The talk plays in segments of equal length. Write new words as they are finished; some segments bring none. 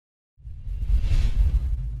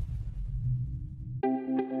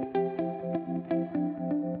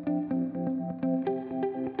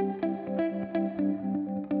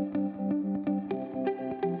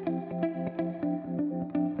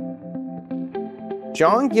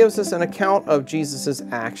John gives us an account of Jesus'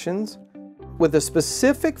 actions with a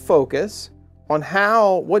specific focus on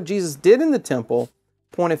how what Jesus did in the temple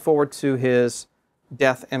pointed forward to his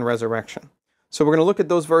death and resurrection. So we're going to look at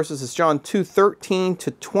those verses. It's John 2:13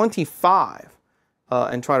 to 25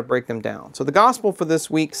 and try to break them down. So the gospel for this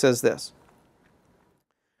week says this.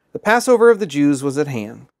 The Passover of the Jews was at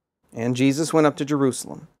hand, and Jesus went up to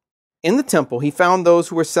Jerusalem. In the temple he found those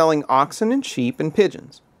who were selling oxen and sheep and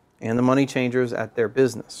pigeons, and the money changers at their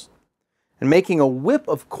business. And making a whip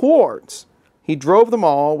of cords, he drove them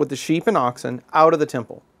all with the sheep and oxen out of the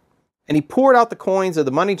temple. And he poured out the coins of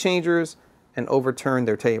the money changers and overturned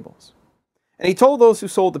their tables. And he told those who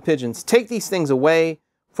sold the pigeons, "Take these things away,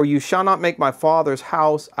 for you shall not make my Father's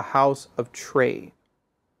house a house of trade."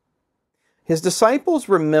 His disciples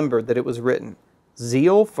remembered that it was written,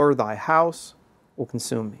 "Zeal for thy house will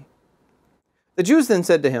consume me." The Jews then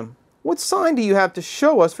said to him, "What sign do you have to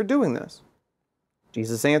show us for doing this?"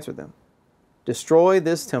 Jesus answered them, "Destroy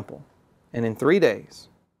this temple, and in 3 days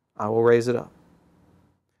I will raise it up."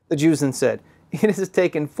 The Jews then said, "It has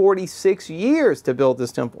taken 46 years to build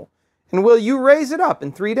this temple, and will you raise it up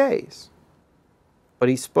in 3 days?" But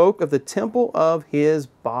he spoke of the temple of his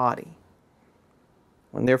body.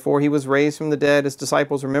 When therefore he was raised from the dead, his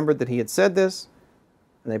disciples remembered that he had said this,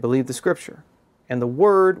 and they believed the scripture and the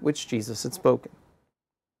word which Jesus had spoken.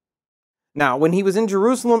 Now, when he was in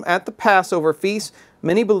Jerusalem at the Passover feast,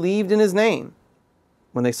 many believed in his name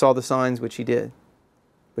when they saw the signs which he did.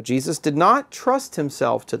 But Jesus did not trust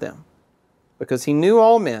himself to them, because he knew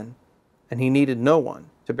all men, and he needed no one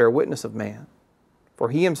to bear witness of man, for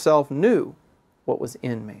he himself knew what was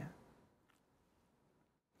in man.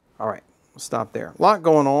 All right, we'll stop there. A lot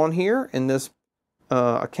going on here in this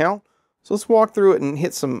account, so let's walk through it and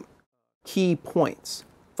hit some key points.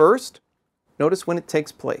 First, notice when it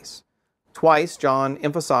takes place. Twice, John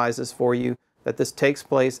emphasizes for you that this takes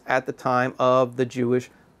place at the time of the Jewish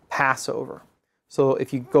Passover. So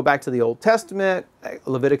if you go back to the Old Testament,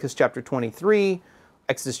 Leviticus chapter 23,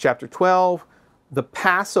 Exodus chapter 12, the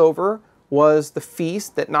Passover was the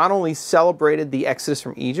feast that not only celebrated the exodus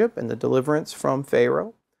from Egypt and the deliverance from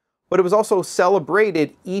Pharaoh, but it was also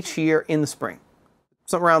celebrated each year in the spring,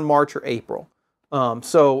 somewhere around March or April.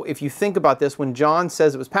 So if you think about this, when John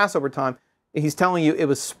says it was Passover time, he's telling you it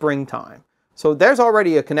was springtime. So there's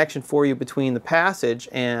already a connection for you between the passage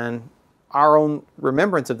and our own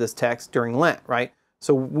remembrance of this text during Lent, right?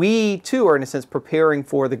 So we too are in a sense preparing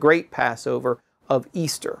for the great Passover of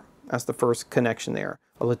Easter. That's the first connection there,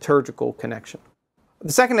 a liturgical connection.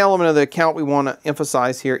 The second element of the account we want to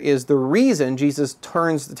emphasize here is the reason Jesus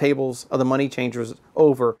turns the tables of the money changers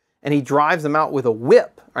over and he drives them out with a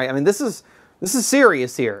whip, right? I mean, this is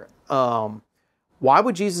serious here. Why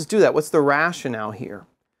would Jesus do that? What's the rationale here?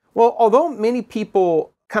 Well, although many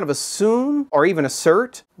people kind of assume or even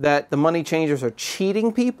assert that the money changers are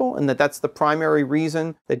cheating people and that that's the primary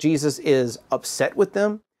reason that Jesus is upset with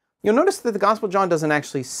them, you'll notice that the Gospel of John doesn't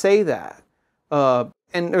actually say that. And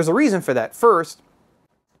there's a reason for that. First,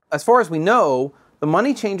 as far as we know, the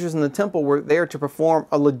money changers in the temple were there to perform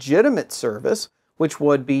a legitimate service, which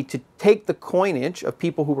would be to take the coinage of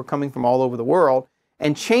people who were coming from all over the world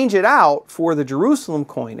and change it out for the Jerusalem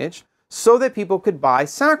coinage so that people could buy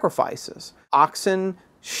sacrifices. Oxen,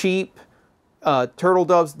 sheep, turtle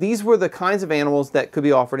doves, these were the kinds of animals that could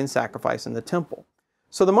be offered in sacrifice in the temple.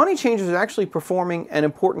 So the money changers are actually performing an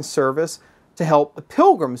important service to help the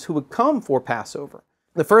pilgrims who would come for Passover.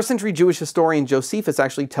 The first century Jewish historian Josephus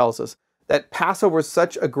actually tells us that Passover is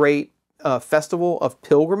such a great festival of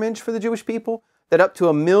pilgrimage for the Jewish people that up to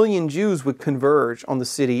 1 million Jews would converge on the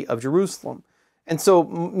city of Jerusalem. And so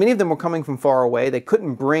many of them were coming from far away. They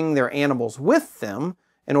couldn't bring their animals with them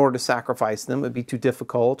in order to sacrifice them. It would be too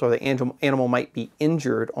difficult, or the animal might be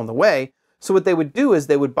injured on the way. So what they would do is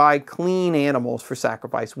they would buy clean animals for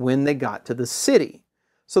sacrifice when they got to the city.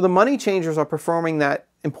 So the money changers are performing that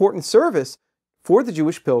important service for the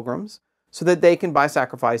Jewish pilgrims so that they can buy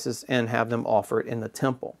sacrifices and have them offered in the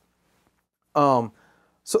temple. So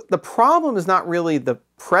the problem is not really the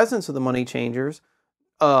presence of the money changers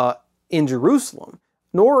in Jerusalem,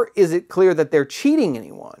 nor is it clear that they're cheating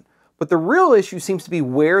anyone. But the real issue seems to be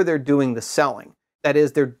where they're doing the selling. That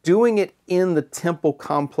is, they're doing it in the temple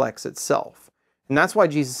complex itself. And that's why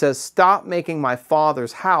Jesus says, "Stop making my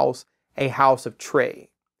Father's house a house of trade."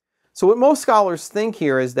 So what most scholars think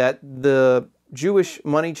here is that the Jewish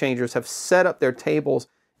money changers have set up their tables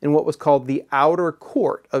in what was called the outer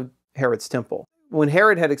court of Herod's temple. When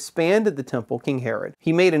Herod had expanded the temple, King Herod,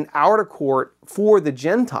 he made an outer court for the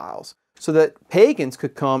Gentiles so that pagans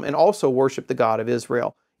could come and also worship the God of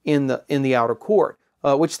Israel in the outer court,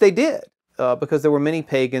 which they did. because there were many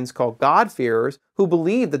pagans called God-fearers who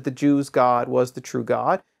believed that the Jews' God was the true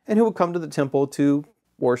God and who would come to the temple to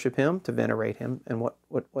worship him, to venerate him, and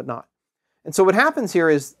whatnot. And so what happens here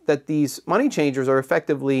is that these money changers are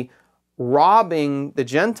effectively robbing the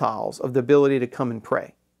Gentiles of the ability to come and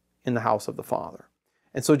pray in the house of the Father.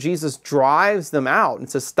 And so Jesus drives them out and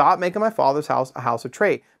says, stop making my Father's house a house of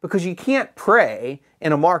trade, because you can't pray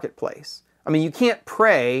in a marketplace. I mean, you can't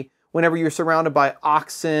pray whenever you're surrounded by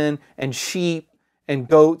oxen and sheep and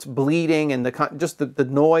goats bleating and just the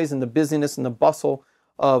noise and the busyness and the bustle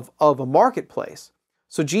of a marketplace.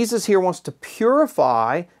 So Jesus here wants to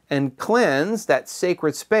purify and cleanse that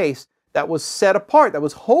sacred space that was set apart, that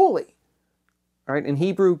was holy. All right? In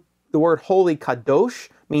Hebrew, the word holy, kadosh,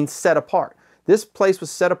 means set apart. This place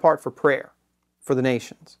was set apart for prayer, for the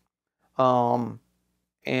nations. And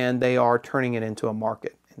they are turning it into a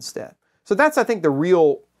market instead. So that's, I think, the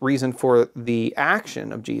real reason for the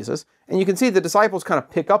action of Jesus. And you can see the disciples kind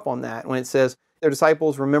of pick up on that when it says their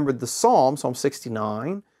disciples remembered the Psalm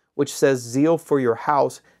 69, which says, zeal for your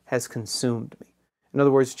house has consumed me. In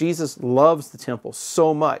other words, Jesus loves the temple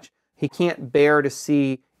so much, he can't bear to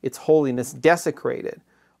see its holiness desecrated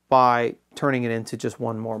by turning it into just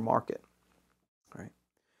one more market. All right.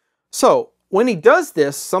 So when he does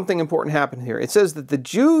this, something important happened here. It says that the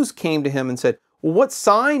Jews came to him and said, well, what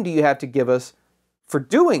sign do you have to give us for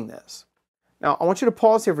doing this? Now, I want you to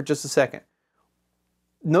pause here for just a second.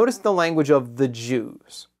 Notice the language of the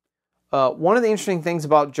Jews. One of the interesting things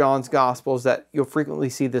about John's Gospel is that you'll frequently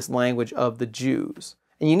see this language of the Jews.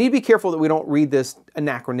 And you need to be careful that we don't read this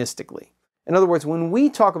anachronistically. In other words, when we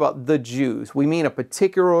talk about the Jews, we mean a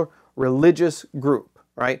particular religious group,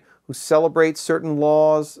 right? Who celebrates certain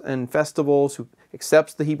laws and festivals, who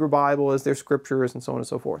accepts the Hebrew Bible as their scriptures, and so on and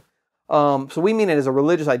so forth. So we mean it as a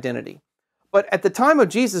religious identity. But at the time of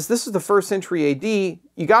Jesus, this is the 1st century AD,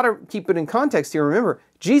 you got to keep it in context here. Remember,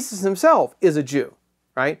 Jesus himself is a Jew,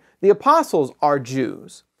 right? The apostles are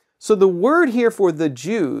Jews. So the word here for the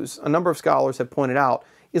Jews, a number of scholars have pointed out,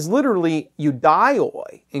 is literally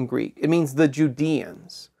Judaioi in Greek. It means the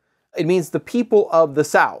Judeans. It means the people of the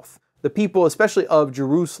south, the people especially of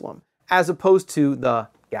Jerusalem, as opposed to the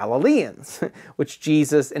Galileans, which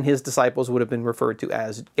Jesus and his disciples would have been referred to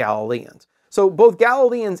as Galileans. So both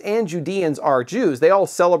Galileans and Judeans are Jews. They all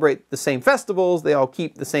celebrate the same festivals. They all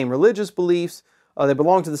keep the same religious beliefs. They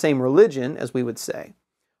belong to the same religion, as we would say.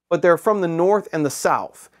 But they're from the north and the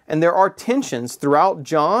south. And there are tensions throughout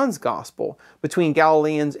John's gospel between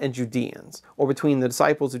Galileans and Judeans, or between the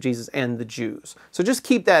disciples of Jesus and the Jews. So just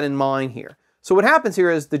keep that in mind here. So what happens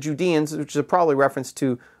here is the Judeans, which is probably reference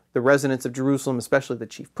to the residents of Jerusalem, especially the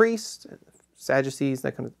chief priests, and the Sadducees,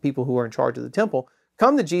 that kind of people who are in charge of the temple,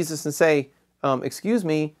 come to Jesus and say, excuse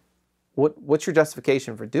me, what's your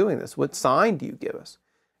justification for doing this? What sign do you give us?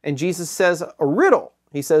 And Jesus says a riddle.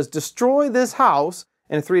 He says, destroy this house,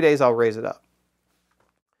 and in 3 days I'll raise it up.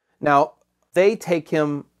 Now, they take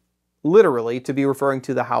him literally to be referring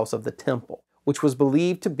to the house of the temple, which was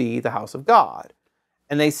believed to be the house of God.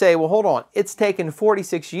 And they say, well, hold on, it's taken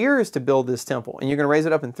 46 years to build this temple, and you're going to raise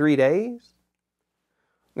it up in 3 days?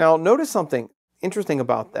 Now, notice something interesting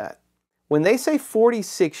about that. When they say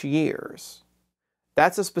 46 years,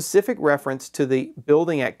 that's a specific reference to the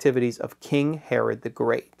building activities of King Herod the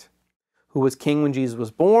Great, who was king when Jesus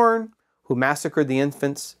was born, who massacred the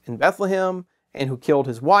infants in Bethlehem, and who killed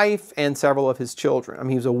his wife and several of his children. I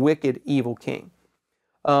mean, he was a wicked, evil king.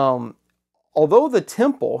 Although the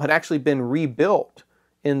temple had actually been rebuilt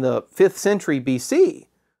in the 5th century BC, it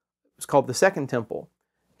was called the Second Temple,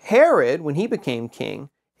 Herod, when he became king,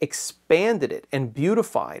 expanded it and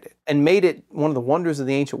beautified it and made it one of the wonders of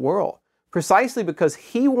the ancient world, precisely because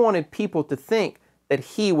he wanted people to think that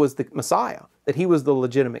he was the Messiah, that he was the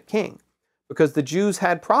legitimate king. Because the Jews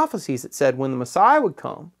had prophecies that said when the Messiah would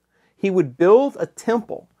come, he would build a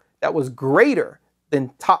temple that was greater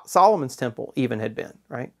than Solomon's temple even had been,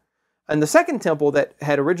 right? And the second temple that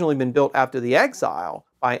had originally been built after the exile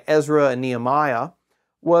by Ezra and Nehemiah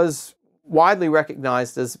was widely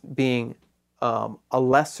recognized as being a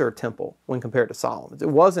lesser temple when compared to Solomon's. It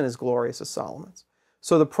wasn't as glorious as Solomon's.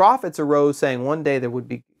 So the prophets arose saying one day there would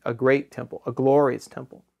be a great temple, a glorious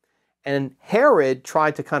temple. And Herod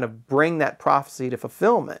tried to kind of bring that prophecy to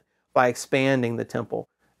fulfillment by expanding the temple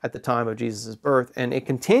at the time of Jesus' birth. And it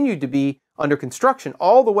continued to be under construction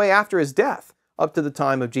all the way after his death, up to the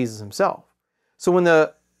time of Jesus himself. So when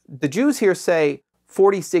the Jews here say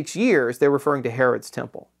 46 years, they're referring to Herod's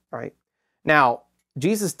temple, right? Now,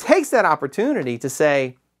 Jesus takes that opportunity to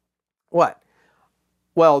say, what?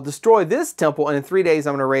 Well, destroy this temple, and in 3 days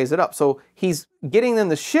I'm going to raise it up. So he's getting them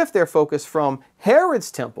to shift their focus from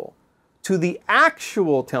Herod's temple to the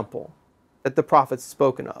actual temple that the prophets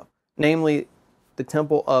spoken of, namely the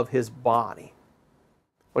temple of his body.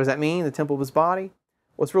 What does that mean, the temple of his body?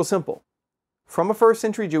 Well, it's real simple. From a first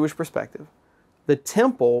century Jewish perspective, the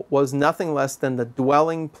temple was nothing less than the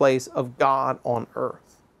dwelling place of God on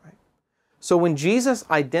earth. Right? So when Jesus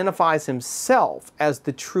identifies himself as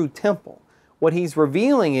the true temple, what he's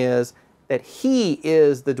revealing is that he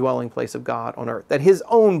is the dwelling place of God on earth, that his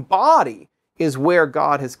own body is where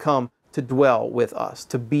God has come to dwell with us,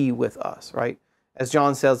 to be with us, right? As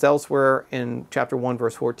John says elsewhere in chapter 1,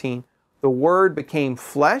 verse 14, the Word became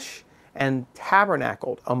flesh and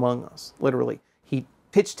tabernacled among us. Literally, he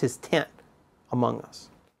pitched his tent among us.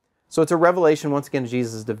 So it's a revelation, once again, of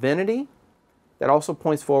Jesus' divinity that also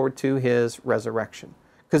points forward to his resurrection.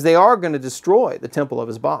 Because they are going to destroy the temple of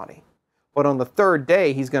his body. But on the third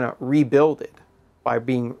day, he's going to rebuild it by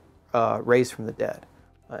being raised from the dead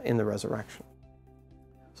in the resurrection.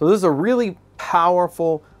 So this is a really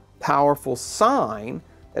powerful, powerful sign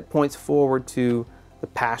that points forward to the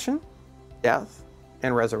passion, death,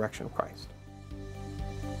 and resurrection of Christ.